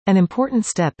An important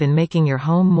step in making your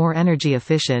home more energy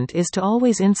efficient is to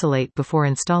always insulate before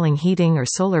installing heating or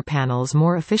solar panels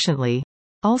more efficiently.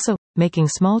 Also, making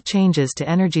small changes to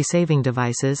energy-saving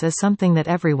devices is something that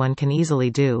everyone can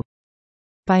easily do.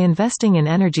 By investing in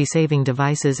energy-saving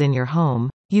devices in your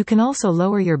home, you can also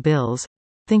lower your bills.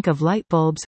 Think of light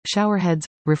bulbs, showerheads,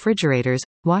 refrigerators,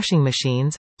 washing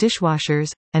machines,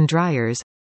 dishwashers, and dryers.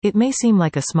 It may seem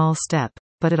like a small step,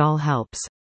 but it all helps.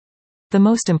 The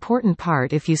most important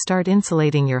part if you start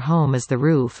insulating your home is the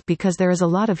roof, because there is a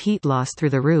lot of heat loss through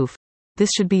the roof.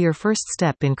 This should be your first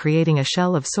step in creating a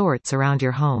shell of sorts around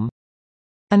your home.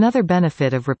 Another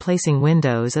benefit of replacing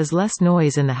windows is less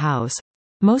noise in the house.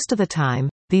 Most of the time,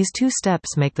 these two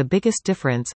steps make the biggest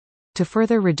difference. To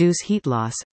further reduce heat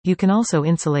loss, you can also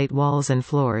insulate walls and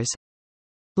floors.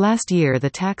 Last year the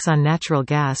tax on natural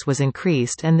gas was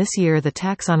increased, and this year the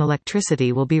tax on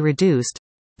electricity will be reduced.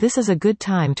 This is a good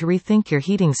time to rethink your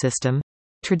heating system.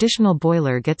 Traditional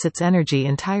boiler gets its energy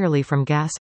entirely from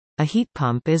gas. A heat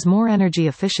pump is more energy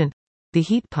efficient. The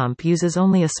heat pump uses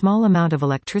only a small amount of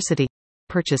electricity.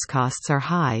 Purchase costs are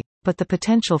high, but the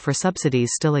potential for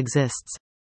subsidies still exists.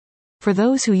 For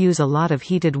those who use a lot of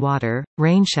heated water,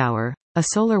 rain shower, a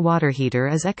solar water heater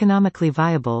is economically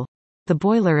viable. The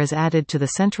boiler is added to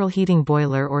the central heating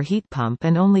boiler or heat pump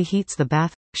and only heats the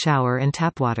bath, shower and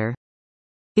tap water.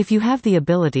 If you have the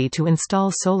ability to install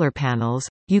solar panels,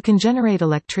 you can generate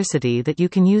electricity that you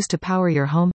can use to power your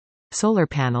home. Solar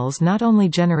panels not only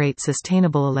generate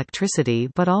sustainable electricity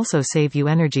but also save you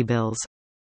energy bills.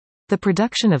 The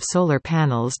production of solar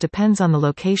panels depends on the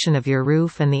location of your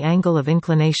roof and the angle of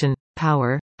inclination,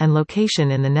 power, and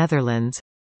location in the Netherlands.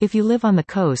 If you live on the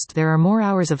coast, there are more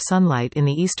hours of sunlight in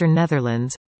the eastern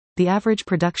Netherlands. The average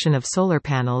production of solar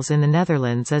panels in the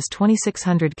Netherlands is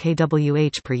 2600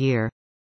 kWh per year.